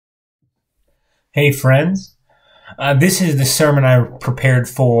Hey friends, this is the sermon I prepared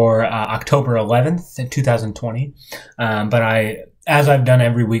for October 11th, 2020. As I've done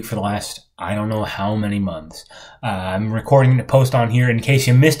every week for the last, I don't know how many months, I'm recording the post on here in case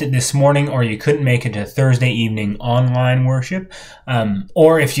you missed it this morning or you couldn't make it to Thursday evening online worship,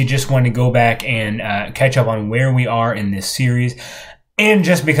 or if you just want to go back and catch up on where we are in this series. And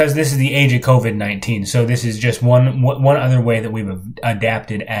just because this is the age of COVID-19, so this is just one other way that we've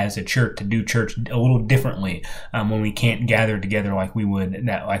adapted as a church to do church a little differently when we can't gather together like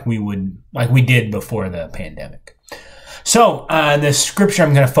we did before the pandemic. So the scripture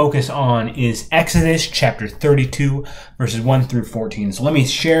I'm going to focus on is Exodus chapter 32, verses 1 through 14. So let me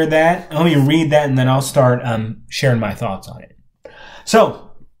share that. Let me read that, and then I'll start sharing my thoughts on it.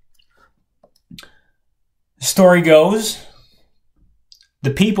 So the story goes, the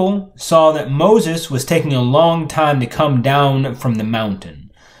people saw that Moses was taking a long time to come down from the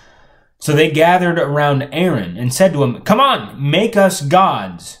mountain. So they gathered around Aaron and said to him, "Come on, make us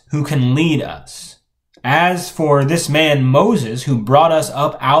gods who can lead us. As for this man Moses, who brought us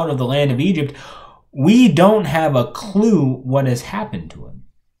up out of the land of Egypt, we don't have a clue what has happened to him."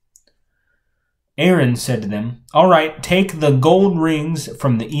 Aaron said to them, "All right, take the gold rings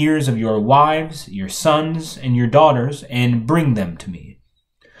from the ears of your wives, your sons, and your daughters, and bring them to me."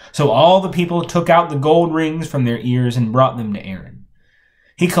 So all the people took out the gold rings from their ears and brought them to Aaron.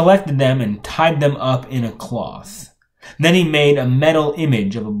 He collected them and tied them up in a cloth. Then he made a metal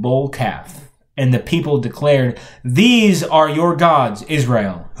image of a bull calf, and the people declared, "These are your gods,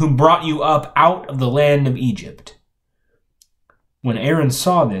 Israel, who brought you up out of the land of Egypt." When Aaron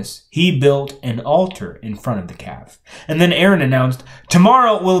saw this, he built an altar in front of the calf. And then Aaron announced,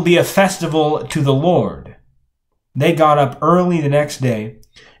 "Tomorrow will be a festival to the Lord." They got up early the next day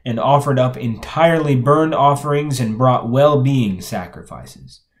and offered up entirely burned offerings and brought well-being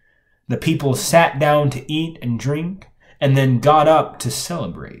sacrifices. The people sat down to eat and drink, and then got up to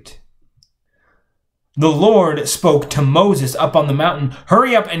celebrate. The Lord spoke to Moses up on the mountain,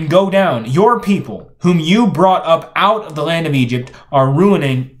 "Hurry up and go down. Your people, whom you brought up out of the land of Egypt, are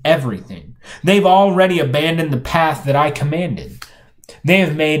ruining everything. They've already abandoned the path that I commanded. They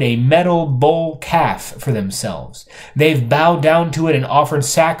have made a metal bull calf for themselves. They've bowed down to it and offered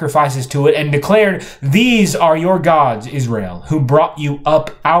sacrifices to it and declared, 'These are your gods, Israel, who brought you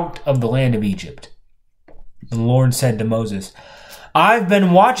up out of the land of Egypt.'" The Lord said to Moses, "I've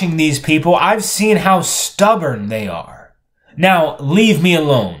been watching these people. I've seen how stubborn they are. Now leave me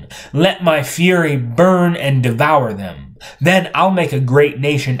alone. Let my fury burn and devour them. Then I'll make a great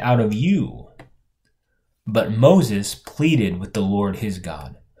nation out of you." But Moses pleaded with the Lord his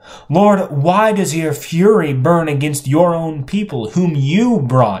God, "Lord, why does your fury burn against your own people, whom you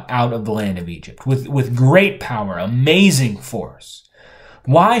brought out of the land of Egypt with great power, amazing force?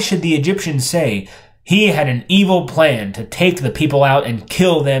 Why should the Egyptians say, 'He had an evil plan to take the people out and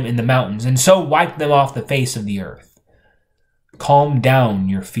kill them in the mountains, and so wipe them off the face of the earth'? Calm down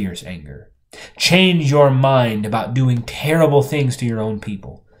your fierce anger. Change your mind about doing terrible things to your own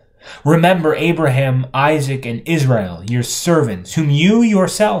people. Remember Abraham, Isaac, and Israel, your servants, whom you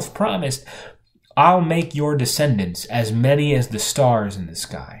yourself promised, 'I'll make your descendants as many as the stars in the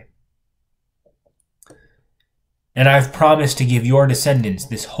sky.' And I've promised to give your descendants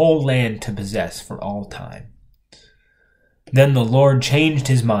this whole land to possess for all time." Then the Lord changed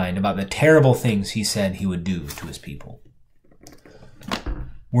his mind about the terrible things he said he would do to his people.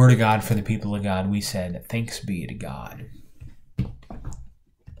 Word of God for the people of God. We said, thanks be to God.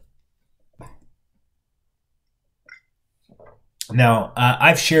 Now,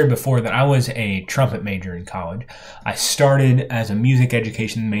 I've shared before that I was a trumpet major in college. I started as a music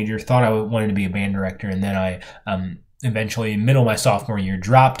education major, thought I wanted to be a band director, and then I eventually, middle of my sophomore year,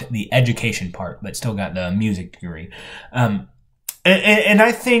 dropped the education part, but still got the music degree. And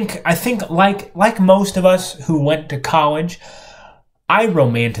I think like most of us who went to college, I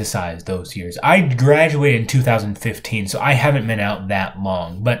romanticized those years. I graduated in 2015, so I haven't been out that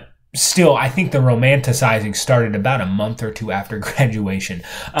long, but still, I think the romanticizing started about a month or two after graduation.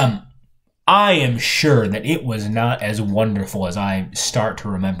 I am sure that it was not as wonderful as I start to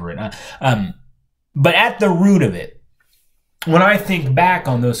remember it. But at the root of it, when I think back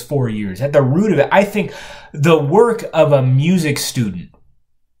on those 4 years, at the root of it, I think the work of a music student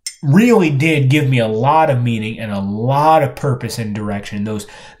really did give me a lot of meaning and a lot of purpose and direction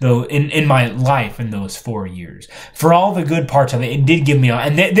in my life in those 4 years. For all the good parts of it, it did give me,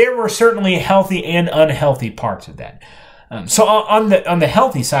 and there were certainly healthy and unhealthy parts of that. So on the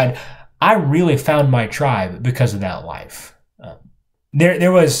healthy side, I really found my tribe because of that life.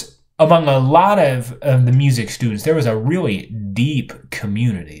 There was, among a lot of the music students, there was a really deep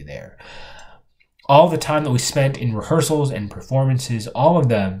community there. all the time that we spent in rehearsals and performances, all of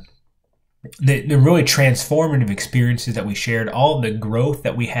the really transformative experiences that we shared, all of the growth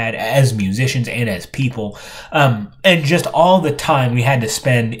that we had as musicians and as people, and just all the time we had to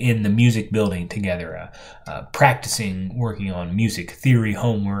spend in the music building together, practicing, working on music theory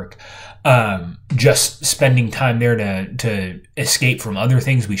homework, just spending time there to escape from other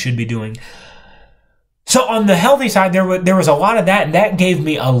things we should be doing. So on the healthy side, there was a lot of that, and that gave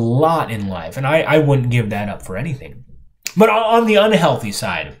me a lot in life, and I wouldn't give that up for anything. But on the unhealthy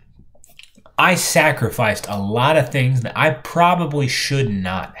side, I sacrificed a lot of things that I probably should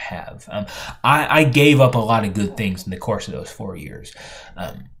not have. I gave up a lot of good things in the course of those 4 years.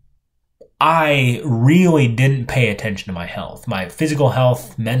 I really didn't pay attention to my health, my physical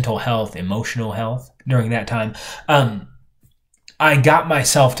health, mental health, emotional health during that time. I got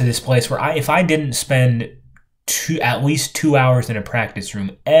myself to this place where if I didn't spend at least 2 hours in a practice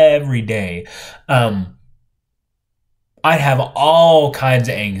room every day, I'd have all kinds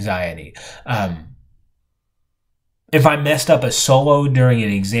of anxiety. If I messed up a solo during an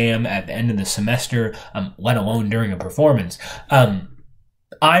exam at the end of the semester, let alone during a performance,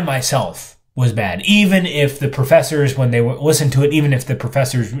 I myself was bad. Even if the professors, when they listened to it, even if the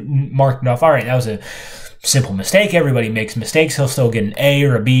professors marked it off, all right, that was a simple mistake. Everybody makes mistakes. He'll still get an A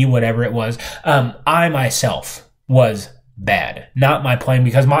or a B, whatever it was. I myself was bad. Not my playing,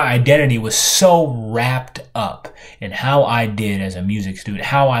 because my identity was so wrapped up in how I did as a music student,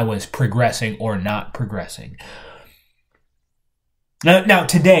 how I was progressing or not progressing. Now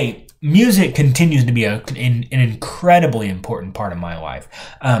today, music continues to be an incredibly important part of my life.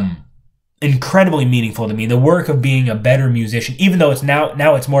 Incredibly meaningful to me. The work of being a better musician, even though it's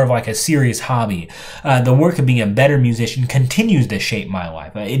now it's more of like a serious hobby, the work of being a better musician continues to shape my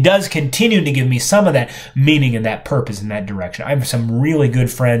life. It does continue to give me some of that meaning and that purpose in that direction. I have some really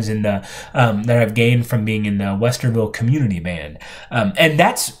good friends in the that I've gained from being in the Westerville Community Band, and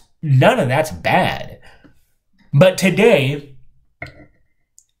none of that's bad. But today,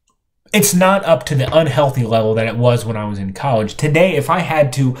 it's not up to the unhealthy level that it was when I was in college. Today, if I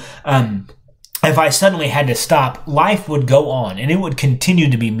suddenly had to stop, life would go on, and it would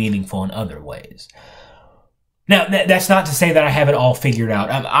continue to be meaningful in other ways. Now, that's not to say that I have it all figured out.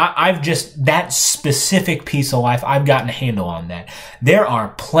 I've just, that specific piece of life, I've gotten a handle on that. There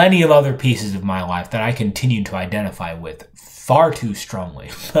are plenty of other pieces of my life that I continue to identify with far too strongly.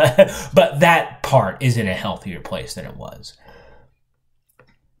 But that part is in a healthier place than it was.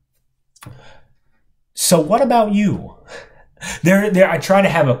 So what about you? I try to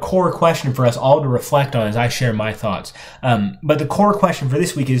have a core question for us all to reflect on as I share my thoughts. But the core question for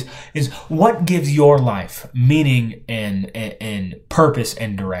this week is what gives your life meaning and purpose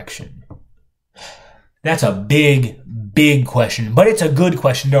and direction? That's a big question, but it's a good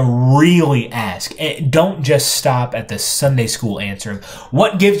question to really ask. And don't just stop at the Sunday school answer.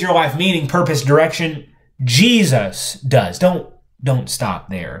 What gives your life meaning, purpose, direction? Jesus does. Don't stop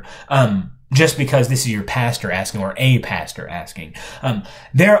there. Just because this is your pastor asking or a pastor asking.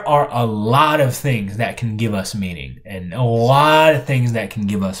 There are a lot of things that can give us meaning and a lot of things that can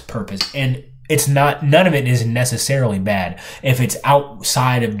give us purpose. And none of it is necessarily bad. If it's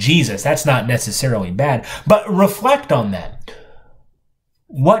outside of Jesus, that's not necessarily bad. But reflect on that.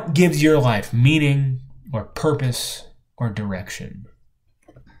 What gives your life meaning or purpose or direction?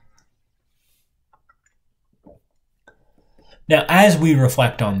 Now, as we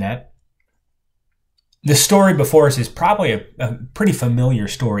reflect on that, the story before us is probably a pretty familiar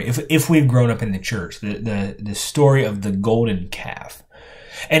story if we've grown up in the church, the story of the golden calf.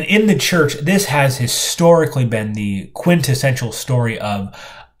 And in the church, this has historically been the quintessential story of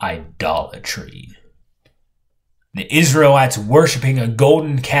idolatry. The Israelites worshiping a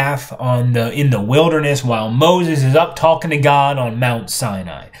golden calf in the wilderness while Moses is up talking to God on Mount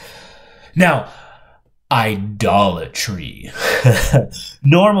Sinai. Now, idolatry.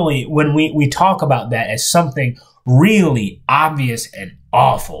 Normally, when we talk about that as something really obvious and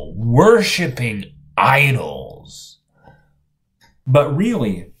awful, worshiping idols. But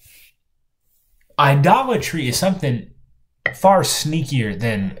really, idolatry is something far sneakier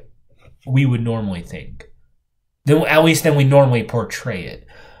than we would normally think. At least than we normally portray it.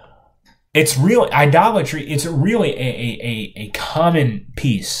 Idolatry, it's really a common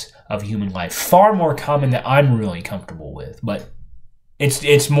piece of human life, far more common than I'm really comfortable with, but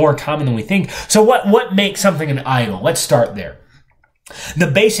it's more common than we think. So what makes something an idol? Let's start there. The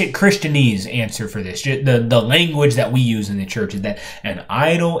basic Christianese answer for this, the language that we use in the church, is that an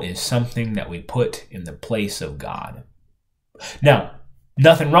idol is something that we put in the place of God. Now,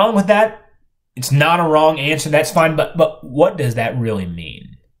 nothing wrong with that. It's not a wrong answer. That's fine. But what does that really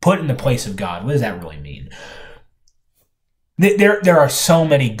mean? Put in the place of God. What does that really mean? There are so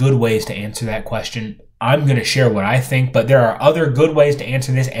many good ways to answer that question. I'm going to share what I think, but there are other good ways to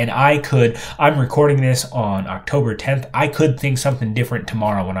answer this, and I'm recording this on October 10th. I could think something different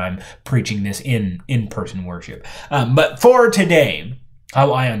tomorrow when I'm preaching this in-person worship. But for today,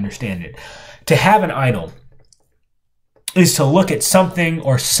 how I understand it, to have an idol is to look at something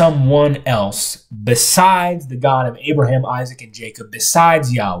or someone else besides the God of Abraham, Isaac, and Jacob,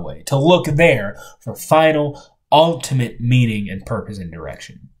 besides Yahweh, to look there for final, ultimate meaning and purpose and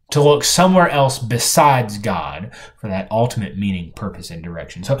direction. To look somewhere else besides God for that ultimate meaning, purpose, and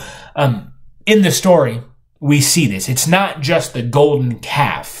direction. So, in the story, we see this. It's not just the golden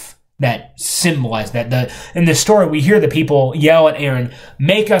calf that symbolized that. In the story, we hear the people yell at Aaron,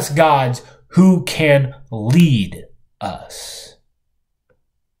 "Make us gods who can lead us."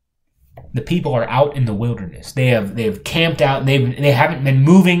 The people are out in the wilderness. They've camped out. They haven't been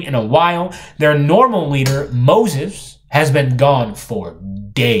moving in a while. Their normal leader, Moses, has been gone for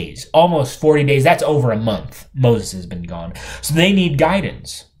days, almost 40 days. That's over a month. Moses has been gone. So they need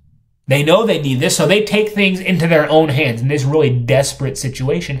guidance. They know they need this, so they take things into their own hands. In this really desperate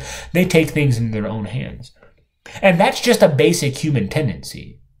situation, they take things into their own hands. And that's just a basic human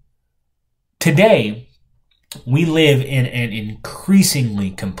tendency. Today, we live in an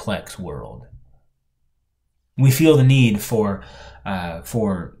increasingly complex world. We feel the need for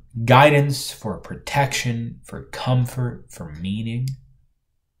guidance, for protection, for comfort, for meaning.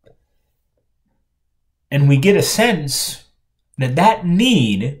 And we get a sense that that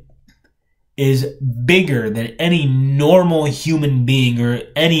need is bigger than any normal human being or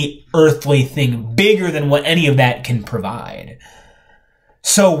any earthly thing, bigger than what any of that can provide.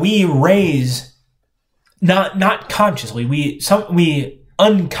 So we raise, not consciously, we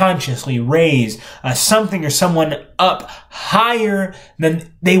unconsciously raise something or someone up higher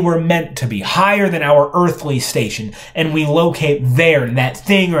than they were meant to be, higher than our earthly station, and we locate there in that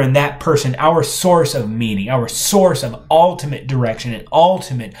thing or in that person our source of meaning, our source of ultimate direction and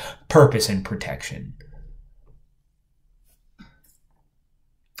ultimate purpose and protection.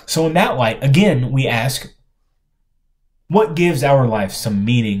 So in that light, again, we ask, what gives our life some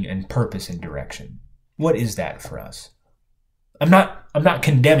meaning and purpose and direction? What is that for us? I'm not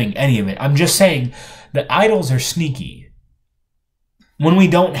condemning any of it. I'm just saying that idols are sneaky. When we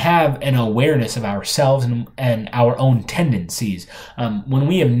don't have an awareness of ourselves and our own tendencies, when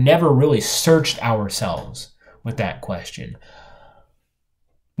we have never really searched ourselves with that question,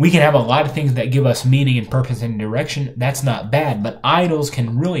 we can have a lot of things that give us meaning and purpose and direction. That's not bad, but idols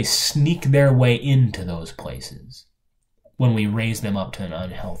can really sneak their way into those places when we raise them up to an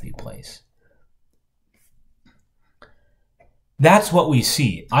unhealthy place. That's what we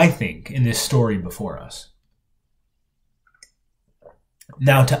see, I think, in this story before us.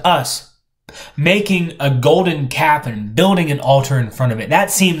 Now, to us, making a golden calf and building an altar in front of it, that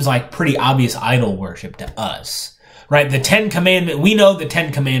seems like pretty obvious idol worship to us, right? The Ten Commandments, we know the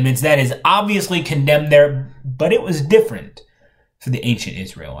Ten Commandments, that is obviously condemned there, but it was different for the ancient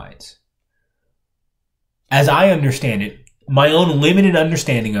Israelites. As I understand it, my own limited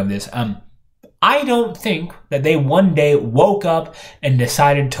understanding of this, I don't think that they one day woke up and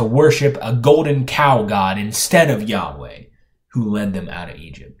decided to worship a golden cow god instead of Yahweh, who led them out of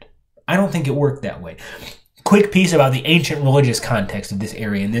Egypt. I don't think it worked that way. Quick piece about the ancient religious context of this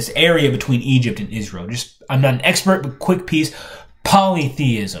area, and this area between Egypt and Israel. I'm not an expert, but quick piece.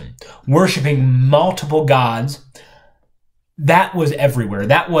 Polytheism, worshiping multiple gods. That was everywhere.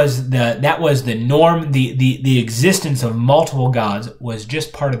 That was the norm. The existence of multiple gods was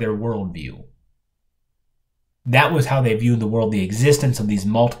just part of their worldview. That was how they viewed the world, the existence of these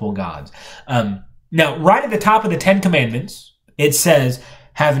multiple gods. Now, right at the top of the Ten Commandments, it says,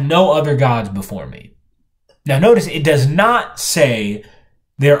 "Have no other gods before me." Now, notice it does not say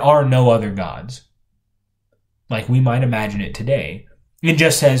there are no other gods, like we might imagine it today. It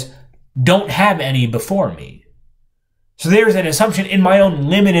just says, don't have any before me. So there's an assumption, in my own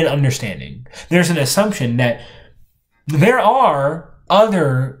limited understanding, there's an assumption that there are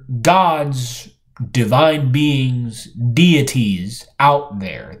other gods, divine beings, deities out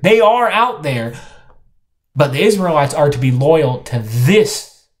there. They are out there, but the Israelites are to be loyal to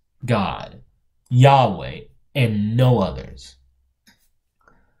this God, Yahweh, and no others.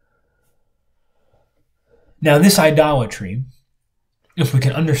 Now, this idolatry, if we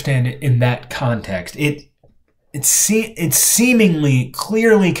can understand it in that context, it's seemingly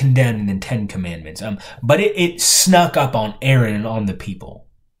clearly condemned in the Ten Commandments, but it snuck up on Aaron and on the people.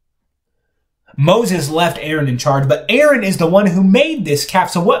 Moses left Aaron in charge, but Aaron is the one who made this calf.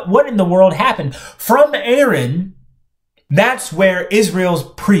 So what in the world happened? From Aaron, That's where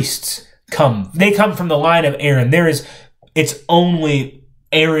Israel's priests come. They come from the line of Aaron. It's only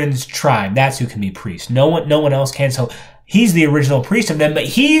Aaron's tribe. That's who can be priest. No one else can. So he's the original priest of them, but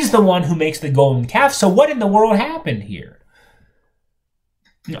he's the one who makes the golden calf. So what in the world happened here?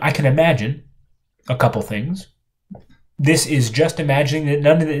 I can imagine a couple things. This is just imagining that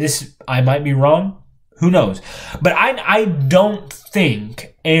none of this, I might be wrong. Who knows? But I don't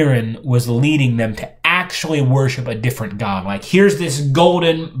think Aaron was leading them to actually worship a different God. Like, here's this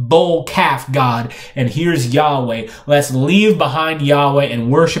golden bull calf God, and here's Yahweh. Let's leave behind Yahweh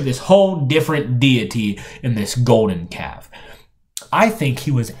and worship this whole different deity in this golden calf. I think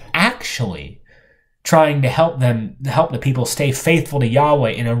he was actually trying to help the people stay faithful to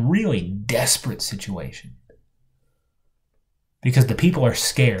Yahweh in a really desperate situation. Because the people are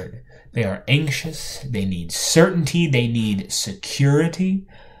scared. They are anxious. They need certainty. They need security.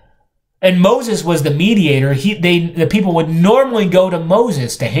 And Moses was the mediator. The people would normally go to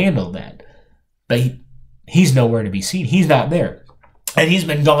Moses to handle that. But he's nowhere to be seen. He's not there. And he's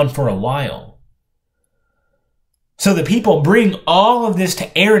been gone for a while. So the people bring all of this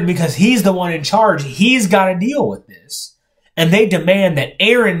to Aaron because he's the one in charge. He's got to deal with this. And they demand that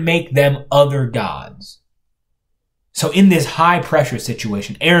Aaron make them other gods. So in this high-pressure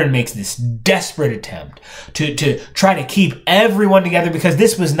situation, Aaron makes this desperate attempt to try to keep everyone together, because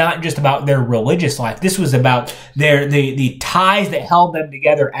this was not just about their religious life. This was about the ties that held them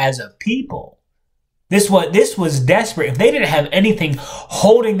together as a people. This was desperate. If they didn't have anything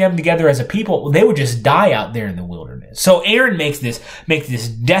holding them together as a people, they would just die out there in the wilderness. So Aaron makes this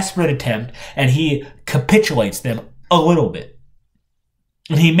desperate attempt, and he capitulates them a little bit.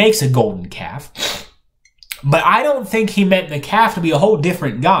 And he makes a golden calf. But I don't think he meant the calf to be a whole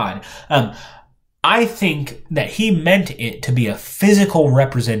different god. I think that he meant it to be a physical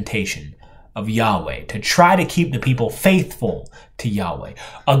representation of Yahweh, to try to keep the people faithful to Yahweh.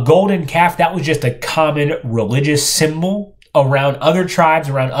 A golden calf, that was just a common religious symbol around other tribes,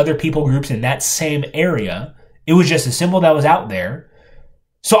 around other people groups in that same area. It was just a symbol that was out there.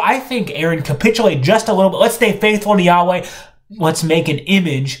 So I think Aaron capitulated just a little bit. Let's stay faithful to Yahweh. Let's make an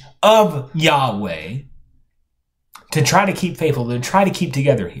image of Yahweh to try to keep faithful, to try to keep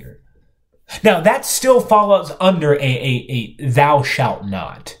together here. Now, that still follows under a thou shalt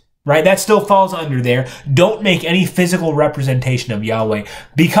not, right? That still falls under there. Don't make any physical representation of Yahweh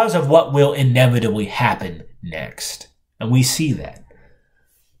because of what will inevitably happen next. And we see that.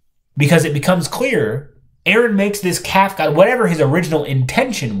 Because it becomes clear, Aaron makes this calf god, whatever his original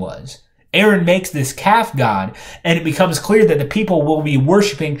intention was, Aaron makes this calf god, and it becomes clear that the people will be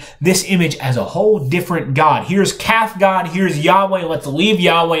worshiping this image as a whole different god. Here's calf god, here's Yahweh, let's leave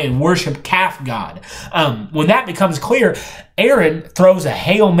Yahweh and worship calf god. When that becomes clear, Aaron throws a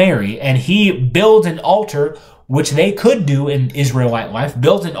Hail Mary, and he builds an altar, which they could do in Israelite life,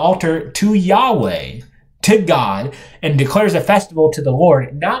 builds an altar to Yahweh, to God, and declares a festival to the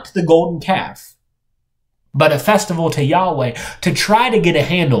Lord, not to the golden calf, but a festival to Yahweh, to try to get a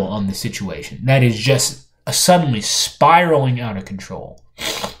handle on the situation that is just suddenly spiraling out of control.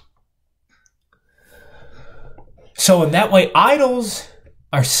 So in that way, idols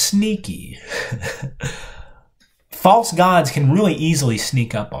are sneaky. False gods can really easily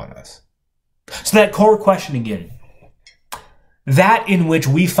sneak up on us. So that core question again, that in which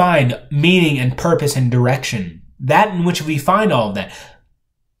we find meaning and purpose and direction, that in which we find all of that,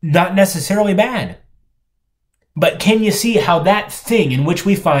 not necessarily bad. But can you see how that thing in which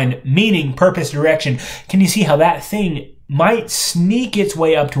we find meaning, purpose, direction, can you see how that thing might sneak its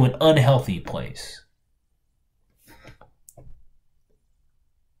way up to an unhealthy place?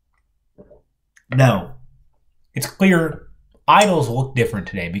 Now, it's clear idols look different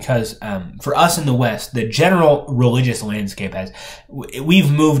today because for us in the West, the general religious landscape we've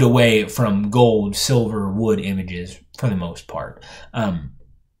moved away from gold, silver, wood images for the most part.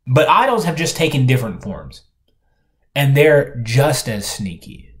 But idols have just taken different forms. And they're just as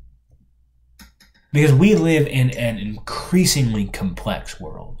sneaky. Because we live in an increasingly complex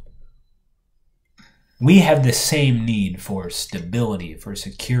world. We have the same need for stability, for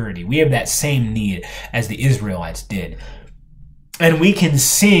security. We have that same need as the Israelites did. And we can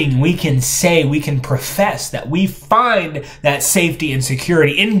sing, we can say, we can profess that we find that safety and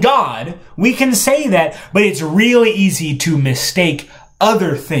security in God. We can say that, but it's really easy to mistake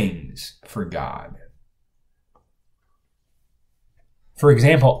other things for God. For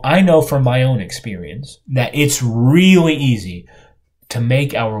example, I know from my own experience that it's really easy to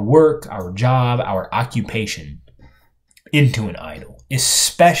make our work, our job, our occupation into an idol.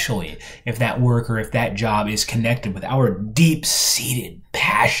 especially if that work or if that job is connected with our deep-seated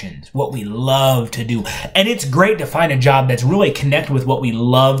passions, what we love to do. And it's great to find a job that's really connected with what we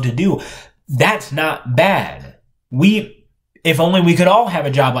love to do. That's not bad. If only we could all have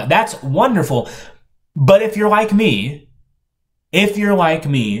a job like that, that's wonderful. But if you're like me,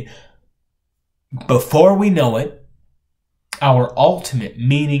 before we know it, our ultimate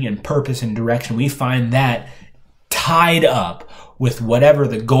meaning and purpose and direction, we find that tied up with whatever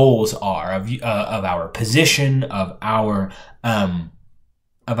the goals are of our position, of our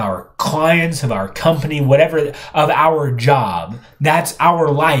clients, of our company, whatever, of our job. That's our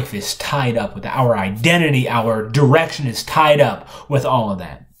life is tied up with our identity. Our direction is tied up with all of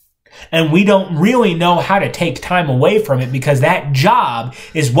that. And we don't really know how to take time away from it because that job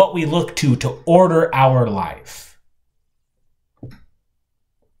is what we look to order our life.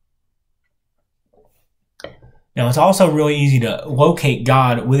 Now, it's also really easy to locate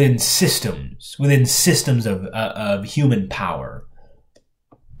God within systems of human power.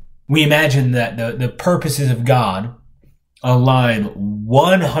 We imagine that the purposes of God align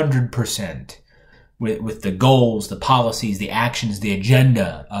 100% with the goals, the policies, the actions, the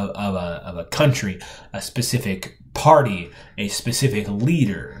agenda of a country, a specific party, a specific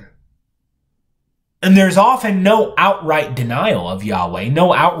leader. And there's often no outright denial of Yahweh,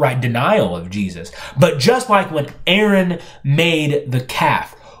 no outright denial of Jesus. But just like when Aaron made the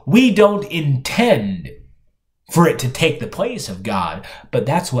calf, we don't intend for it to take the place of God, but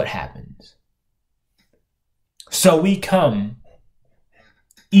that's what happens. So we come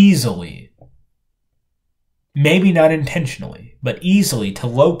easily, maybe not intentionally, but easily to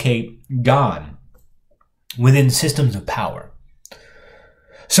locate God within systems of power.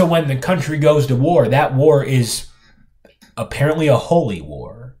 So when the country goes to war, that war is apparently a holy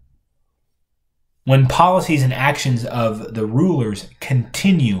war. When policies and actions of the rulers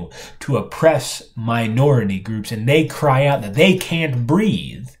continue to oppress minority groups and they cry out that they can't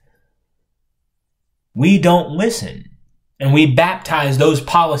breathe, we don't listen. And we baptize those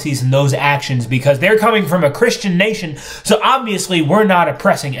policies and those actions because they're coming from a Christian nation, so obviously we're not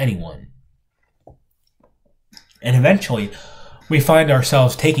oppressing anyone. And eventually, we find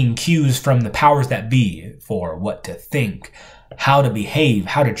ourselves taking cues from the powers that be for what to think, how to behave,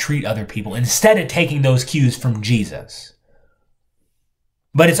 how to treat other people, instead of taking those cues from Jesus.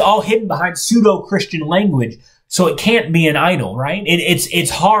 But it's all hidden behind pseudo-Christian language, so it can't be an idol, right?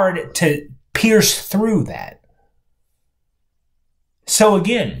 It's hard to pierce through that. So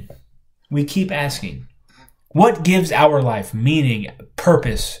again, we keep asking, what gives our life meaning,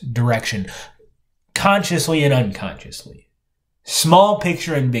 purpose, direction, consciously and unconsciously? Small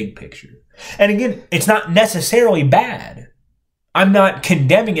picture and big picture. And again, it's not necessarily bad. I'm not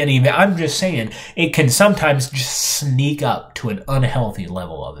condemning any of it. I'm just saying it can sometimes just sneak up to an unhealthy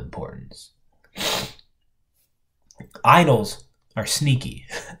level of importance. Idols are sneaky.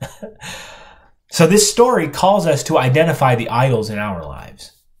 So this story calls us to identify the idols in our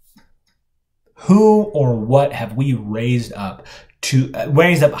lives. Who or what have we raised up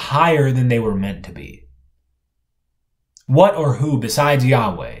higher than they were meant to be? What or who besides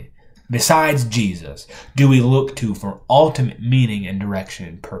Yahweh, besides Jesus, do we look to for ultimate meaning and direction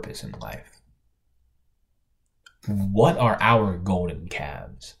and purpose in life? What are our golden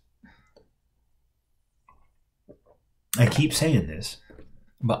calves? I keep saying this,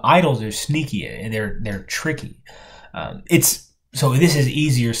 but idols are sneaky and they're tricky. So this is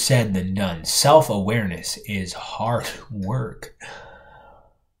easier said than done. Self-awareness is hard work.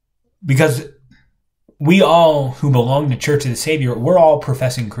 Because we all who belong to Church of the Savior, we're all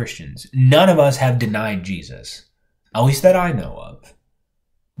professing Christians. None of us have denied Jesus, at least that I know of.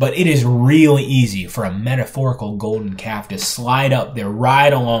 But it is really easy for a metaphorical golden calf to slide up there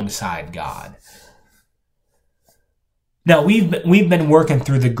right alongside God. Now, we've been working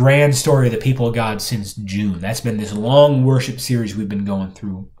through the grand story of the people of God since June. That's been this long worship series we've been going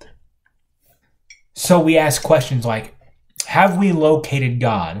through. So we ask questions like, have we located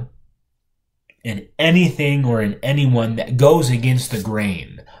God in anything or in anyone that goes against the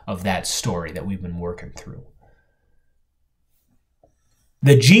grain of that story that we've been working through?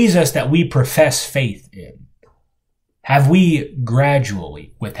 The Jesus that we profess faith in, have we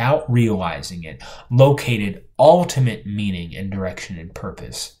gradually, without realizing it, located ultimate meaning and direction and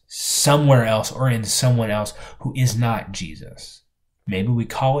purpose somewhere else or in someone else who is not Jesus? Maybe we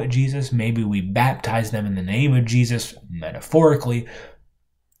call it Jesus, maybe we baptize them in the name of Jesus metaphorically,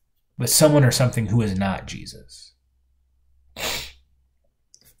 but someone or something who is not Jesus.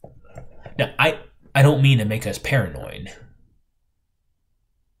 Now, I don't mean to make us paranoid,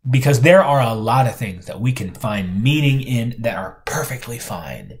 Because there are a lot of things that we can find meaning in that are perfectly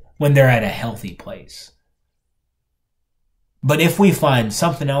fine when they're at a healthy place. But if we find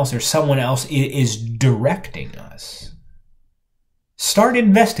something else or someone else is directing us, start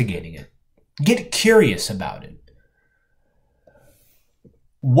investigating it. Get curious about it.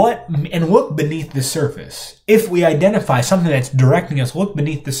 And look beneath the surface. If we identify something that's directing us, look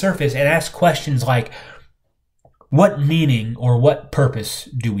beneath the surface and ask questions like, what meaning or what purpose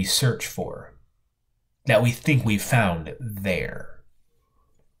do we search for that we think we found there?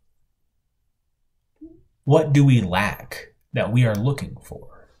 What do we lack that we are looking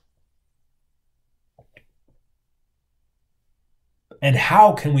for? And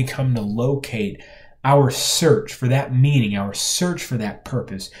how can we come to locate our search for that meaning, our search for that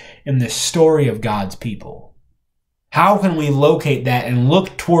purpose in the story of God's people? How can we locate that and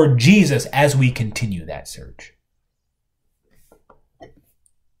look toward Jesus as we continue that search?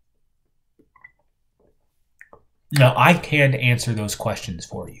 Now, I can't answer those questions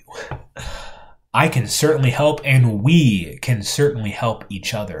for you. I can certainly help, and we can certainly help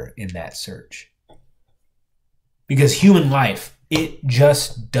each other in that search. Because human life, it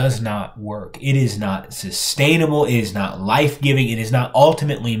just does not work. It is not sustainable. It is not life-giving. It is not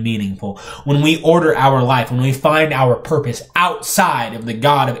ultimately meaningful when we order our life, when we find our purpose outside of the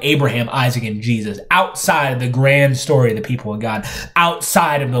God of Abraham, Isaac, and Jesus, outside of the grand story of the people of God,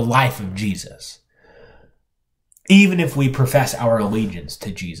 outside of the life of Jesus. Even if we profess our allegiance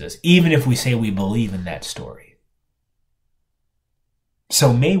to Jesus, even if we say we believe in that story.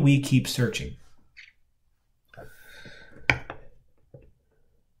 So may we keep searching.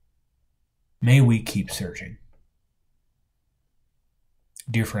 May we keep searching.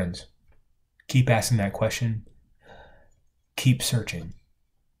 Dear friends, keep asking that question. Keep searching.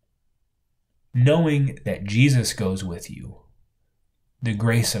 Knowing that Jesus goes with you. The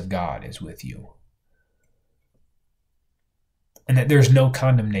grace of God is with you. And that there's no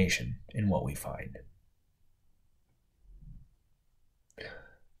condemnation in what we find.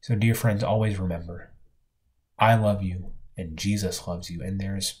 So, dear friends, always remember, I love you and Jesus loves you, and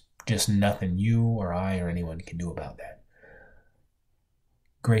there's just nothing you or I or anyone can do about that.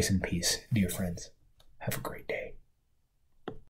 Grace and peace, dear friends. Have a great day.